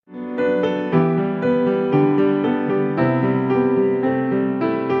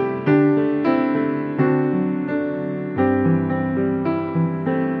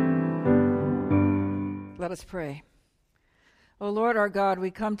Let us pray. O Lord our God, we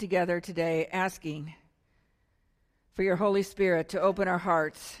come together today asking for your Holy Spirit to open our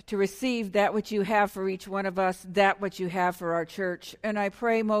hearts, to receive that which you have for each one of us, that which you have for our church. And I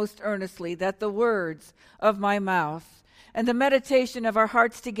pray most earnestly that the words of my mouth and the meditation of our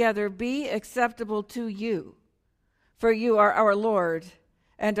hearts together be acceptable to you. For you are our Lord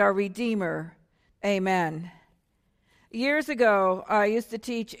and our Redeemer. Amen. Years ago, I used to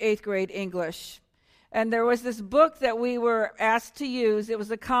teach 8th grade English. And there was this book that we were asked to use. It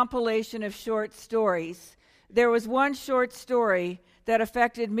was a compilation of short stories. There was one short story that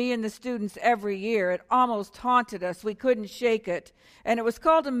affected me and the students every year. It almost haunted us. We couldn't shake it. And it was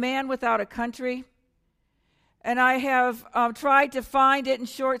called A Man Without a Country. And I have tried to find it in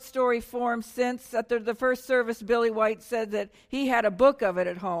short story form since. At the first service, Billy White said that he had a book of it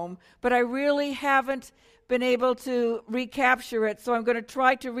at home. But I really haven't been able to recapture it, so I'm going to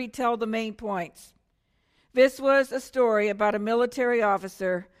try to retell the main points. This was a story about a military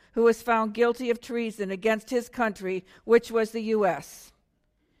officer who was found guilty of treason against his country, which was the U.S.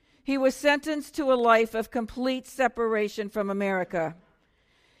 He was sentenced to a life of complete separation from America.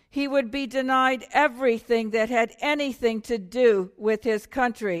 He would be denied everything that had anything to do with his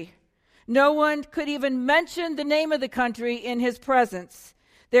country. No one could even mention the name of the country in his presence.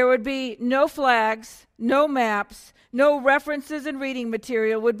 There would be no flags, no maps, no references and reading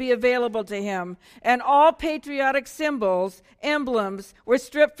material would be available to him, and all patriotic symbols, emblems, were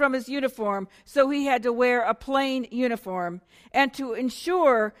stripped from his uniform, so he had to wear a plain uniform. And to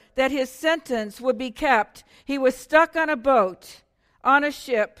ensure that his sentence would be kept, he was stuck on a boat, on a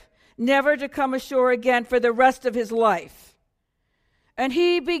ship, never to come ashore again for the rest of his life. And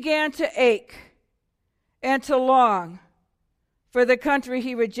he began to ache and to long for the country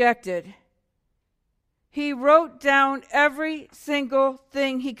he rejected. He wrote down every single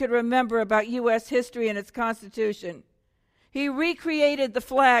thing he could remember about U.S. history and its Constitution. He recreated the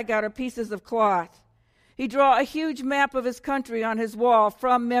flag out of pieces of cloth. He drew a huge map of his country on his wall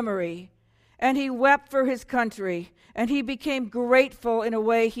from memory. And he wept for his country. And he became grateful in a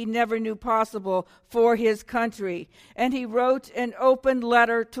way he never knew possible for his country. And he wrote an open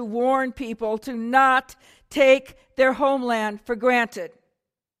letter to warn people to not take their homeland for granted.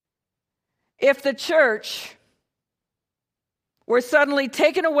 If the church were suddenly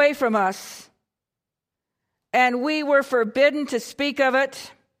taken away from us and we were forbidden to speak of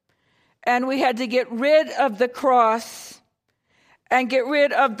it, and we had to get rid of the cross and get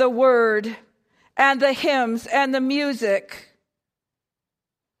rid of the word and the hymns and the music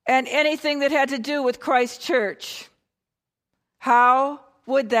and anything that had to do with Christ's church, how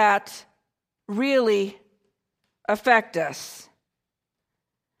would that really affect us?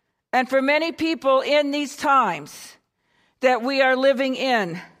 And for many people in these times that we are living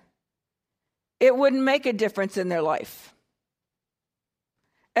in, it wouldn't make a difference in their life.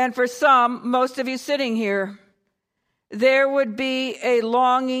 And for some, most of you sitting here, there would be a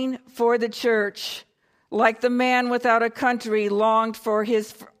longing for the church, like the man without a country longed for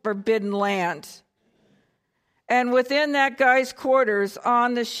his forbidden land. And within that guy's quarters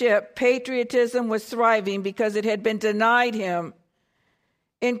on the ship, patriotism was thriving because it had been denied him.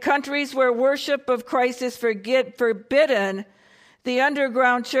 In countries where worship of Christ is forbidden, the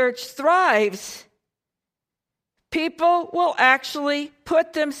underground church thrives. People will actually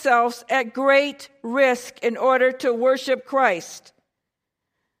put themselves at great risk in order to worship Christ.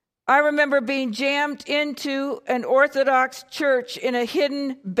 I remember being jammed into an Orthodox church in a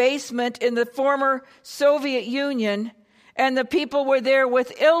hidden basement in the former Soviet Union, and the people were there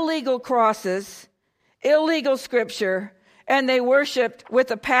with illegal crosses, illegal scripture, and they worshiped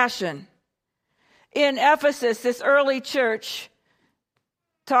with a passion. In Ephesus, this early church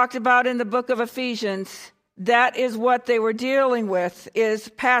talked about in the book of Ephesians, that is what they were dealing with, is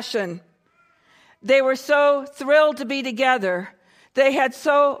passion. They were so thrilled to be together. They had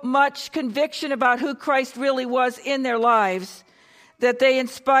so much conviction about who Christ really was in their lives that they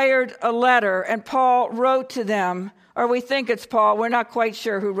inspired a letter, and Paul wrote to them. Or we think it's Paul. We're not quite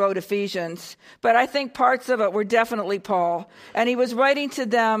sure who wrote Ephesians. But I think parts of it were definitely Paul. And he was writing to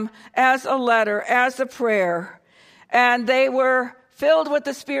them as a letter, as a prayer. And they were filled with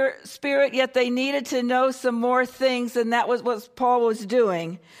the Spirit, yet they needed to know some more things, and that was what Paul was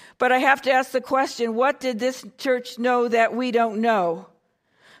doing. But I have to ask the question, what did this church know that we don't know?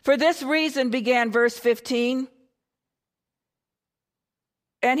 For this reason, began verse 15.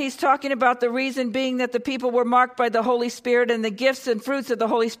 And he's talking about the reason being that the people were marked by the Holy Spirit and the gifts and fruits of the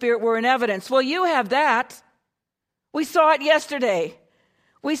Holy Spirit were in evidence. Well, you have that. We saw it yesterday.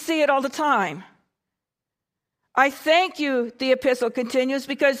 We see it all the time. I thank you, the epistle continues,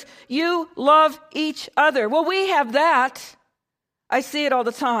 because you love each other. Well, we have that. I see it all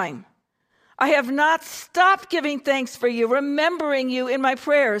the time. I have not stopped giving thanks for you, remembering you in my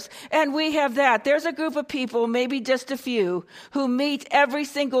prayers. And we have that. There's a group of people, maybe just a few, who meet every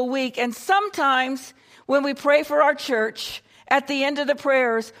single week. And sometimes when we pray for our church, at the end of the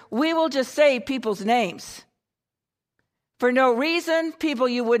prayers, we will just say people's names. For no reason, people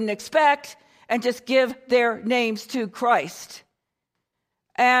you wouldn't expect, and just give their names to Christ.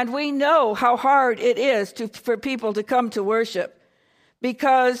 And we know how hard it is for people to come to worship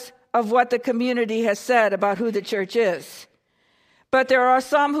because of what the community has said about who the church is. But there are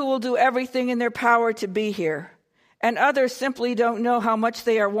some who will do everything in their power to be here, and others simply don't know how much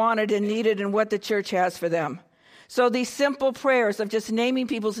they are wanted and needed and what the church has for them. So these simple prayers of just naming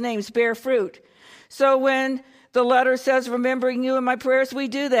people's names bear fruit. So when the letter says, remembering you in my prayers, we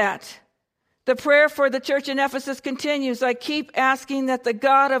do that. The prayer for the church in Ephesus continues. I keep asking that the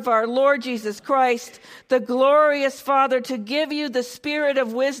God of our Lord Jesus Christ, the glorious Father, to give you the spirit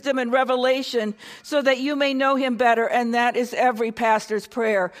of wisdom and revelation so that you may know him better. And that is every pastor's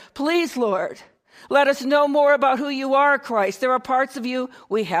prayer. Please, Lord, let us know more about who you are, Christ. There are parts of you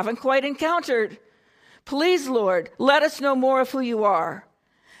we haven't quite encountered. Please, Lord, let us know more of who you are.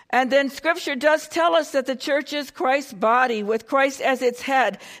 And then Scripture does tell us that the church is Christ's body, with Christ as its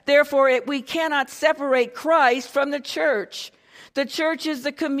head. Therefore, we cannot separate Christ from the church. The church is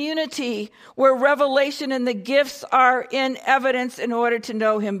the community where revelation and the gifts are in evidence in order to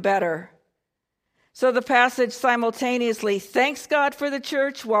know him better. So the passage simultaneously thanks God for the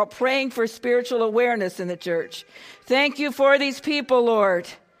church while praying for spiritual awareness in the church. Thank you for these people, Lord.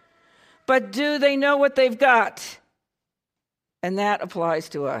 But do they know what they've got? And that applies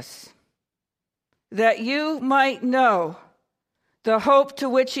to us. That you might know the hope to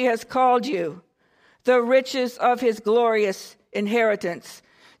which he has called you, the riches of his glorious inheritance.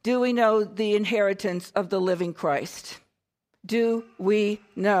 Do we know the inheritance of the living Christ? Do we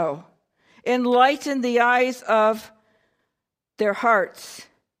know? Enlighten the eyes of their hearts.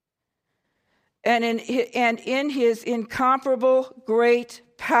 And in his incomparable great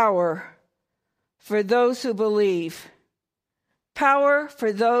power for those who believe. Power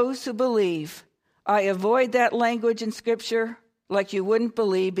for those who believe. I avoid that language in Scripture like you wouldn't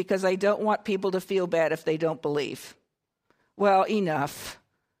believe because I don't want people to feel bad if they don't believe. Well, enough.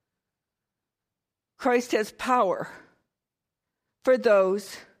 Christ has power for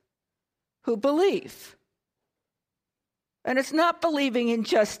those who believe. And it's not believing in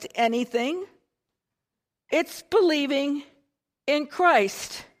just anything. It's believing in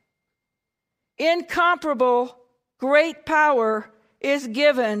Christ. Incomparable great power is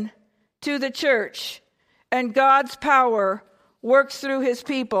given to the church, and God's power works through his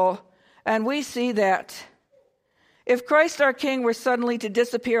people, and we see that. If Christ our King were suddenly to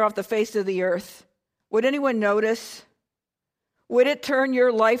disappear off the face of the earth, would anyone notice? Would it turn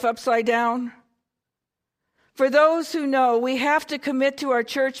your life upside down? For those who know, we have to commit to our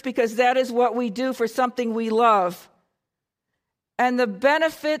church because that is what we do for something we love. And the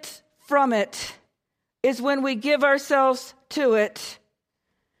benefit from it is when we give ourselves to it.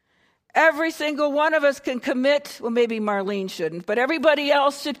 Every single one of us can commit, well, maybe Marlene shouldn't, but everybody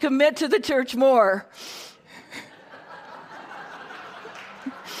else should commit to the church more.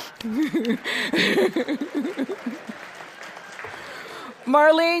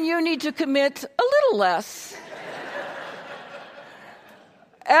 Marlene, you need to commit a little less.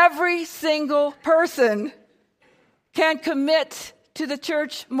 Every single person can commit to the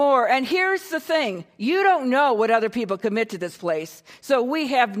church more. And here's the thing. You don't know what other people commit to this place. So we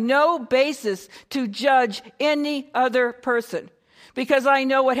have no basis to judge any other person because I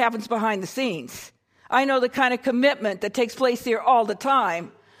know what happens behind the scenes. I know the kind of commitment that takes place here all the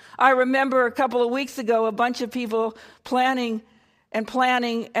time. I remember a couple of weeks ago, a bunch of people planning and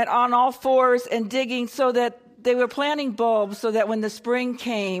on all fours and digging so that they were planting bulbs so that when the spring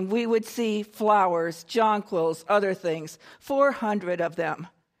came, we would see flowers, jonquils, other things, 400 of them.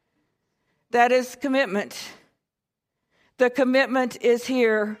 That is commitment. The commitment is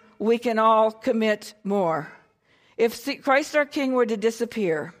here. We can all commit more. If Christ our King were to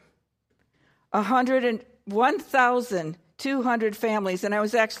disappear, 1,200 families, and I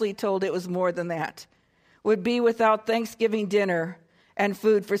was actually told it was more than that, would be without Thanksgiving dinner and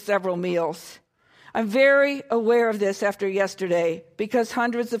food for several meals. I'm very aware of this after yesterday because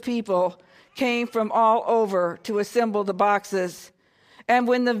hundreds of people came from all over to assemble the boxes. And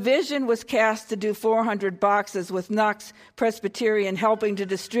when the vision was cast to do 400 boxes with Knox Presbyterian helping to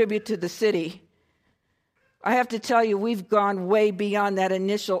distribute to the city, I have to tell you, we've gone way beyond that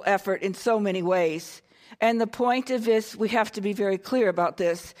initial effort in so many ways. And the point of this, we have to be very clear about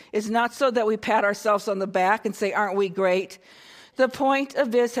this, is not so that we pat ourselves on the back and say, aren't we great? The point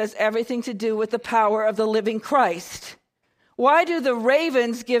of this has everything to do with the power of the living Christ. Why do the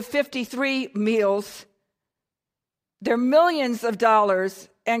Ravens give 53 meals? They're millions of dollars,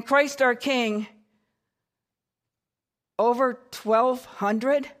 and Christ our King, over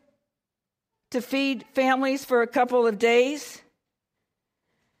 1,200 to feed families for a couple of days?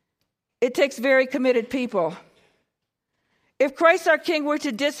 It takes very committed people. If Christ our King were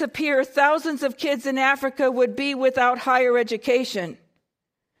to disappear, thousands of kids in Africa would be without higher education,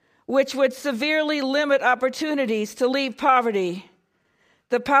 which would severely limit opportunities to leave poverty.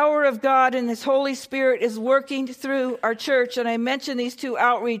 The power of God and His Holy Spirit is working through our church. And I mention these two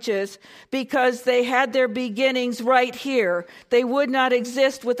outreaches because they had their beginnings right here. They would not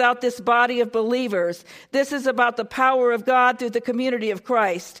exist without this body of believers. This is about the power of God through the community of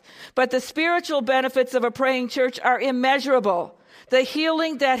Christ. But the spiritual benefits of a praying church are immeasurable. The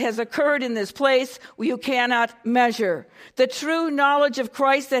healing that has occurred in this place, you cannot measure. The true knowledge of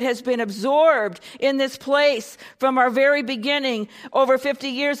Christ that has been absorbed in this place from our very beginning over 50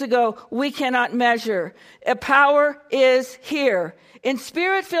 years ago, we cannot measure. A power is here. In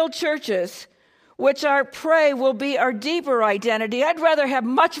Spirit-filled churches, which I pray will be our deeper identity. I'd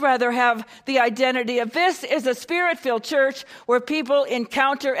much rather have the identity of this is a Spirit-filled church where people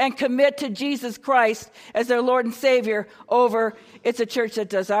encounter and commit to Jesus Christ as their Lord and Savior over it's a church that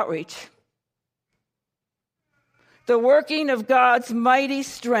does outreach. The working of God's mighty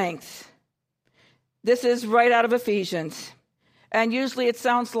strength. This is right out of Ephesians. And usually it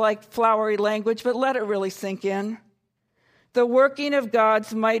sounds like flowery language, but let it really sink in. The working of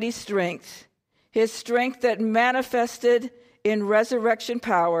God's mighty strength. His strength that manifested in resurrection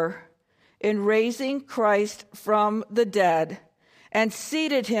power, in raising Christ from the dead, and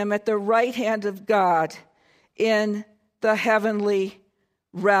seated him at the right hand of God in the heavenly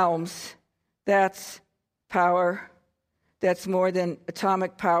realms. That's power. That's more than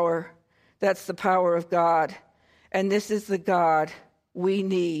atomic power. That's the power of God. And this is the God we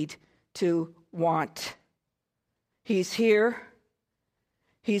need to want. He's here.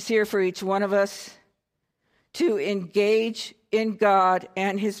 He's here for each one of us to engage in God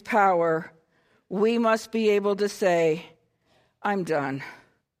and His power. We must be able to say, I'm done.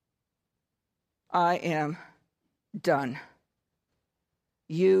 I am done.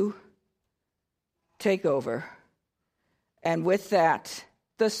 You take over. And with that,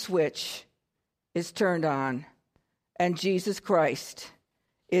 the switch is turned on, and Jesus Christ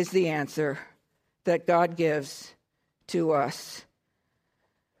is the answer that God gives to us.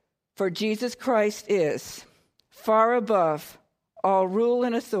 For Jesus Christ is far above all rule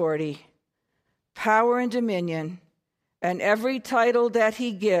and authority, power and dominion, and every title that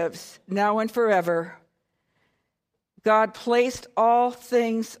He gives, now and forever. God placed all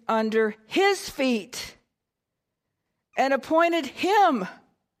things under His feet and appointed Him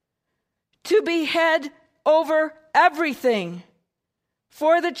to be head over everything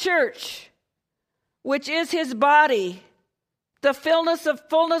for the church, which is His body, the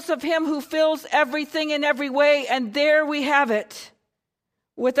fullness of Him who fills everything in every way. And there we have it.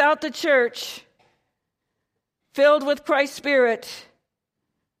 Without the church, filled with Christ's Spirit,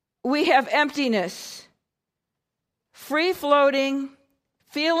 we have emptiness, free-floating,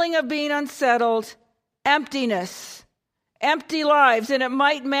 feeling of being unsettled, emptiness, empty lives. And it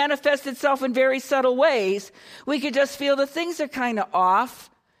might manifest itself in very subtle ways. We could just feel that things are kind of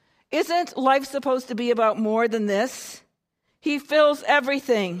off. Isn't life supposed to be about more than this? He fills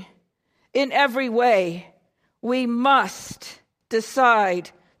everything in every way. We must decide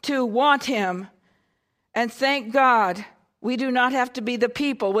to want Him. And thank God we do not have to be the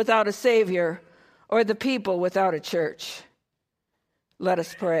people without a Savior or the people without a church. Let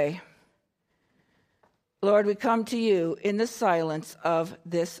us pray. Lord, we come to You in the silence of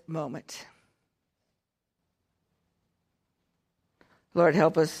this moment. Lord,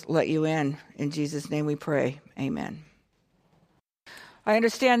 help us let You in. In Jesus' name we pray. Amen. I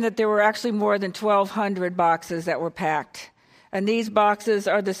understand that there were actually more than 1,200 boxes that were packed. And these boxes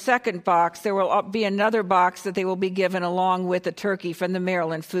are the second box. There will be another box that they will be given along with the turkey from the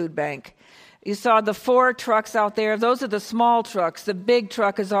Maryland Food Bank. You saw the 4 trucks out there. Those are the small trucks. The big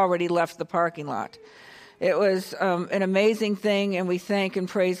truck has already left the parking lot. It was an amazing thing, and we thank and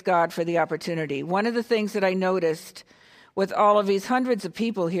praise God for the opportunity. One of the things that I noticed with all of these hundreds of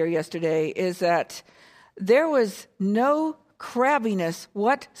people here yesterday is that there was no crabbiness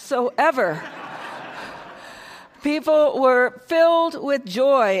whatsoever. People were filled with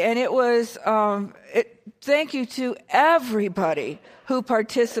joy, and it was, thank you to everybody who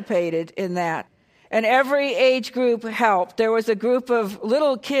participated in that. And every age group helped. There was a group of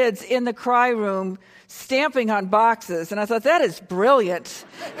little kids in the cry room stamping on boxes. And I thought, that is brilliant,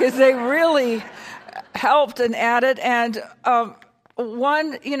 because they really helped and added. And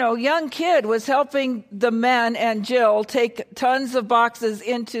one, young kid was helping the men and Jill take tons of boxes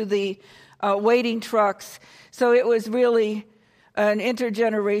into the waiting trucks. So it was really an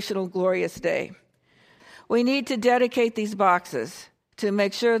intergenerational glorious day. We need to dedicate these boxes to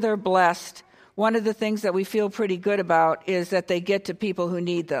make sure they're blessed. One of the things that we feel pretty good about is that they get to people who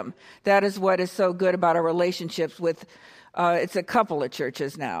need them. That is what is so good about our relationships with, it's a couple of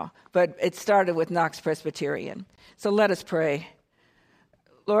churches now, but it started with Knox Presbyterian. So let us pray.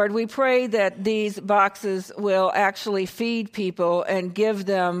 Lord, we pray that these boxes will actually feed people and give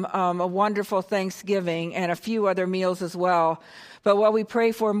them a wonderful Thanksgiving and a few other meals as well. But what we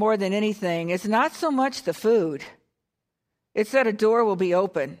pray for more than anything is not so much the food. It's that a door will be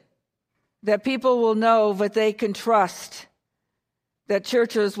open, that people will know that they can trust, that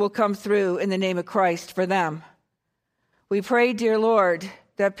churches will come through in the name of Christ for them. We pray, dear Lord,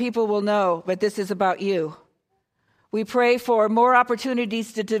 that people will know that this is about you. We pray for more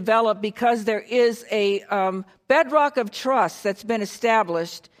opportunities to develop, because there is a bedrock of trust that's been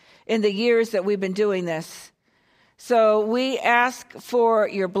established in the years that we've been doing this. So we ask for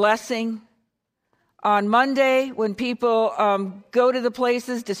your blessing. On Monday, when people go to the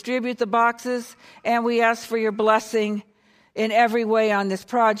places, distribute the boxes, and we ask for your blessing in every way on this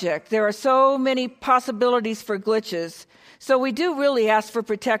project. There are so many possibilities for glitches, so we do really ask for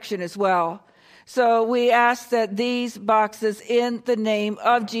protection as well. So we ask that these boxes, in the name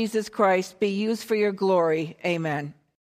of Jesus Christ, be used for your glory. Amen.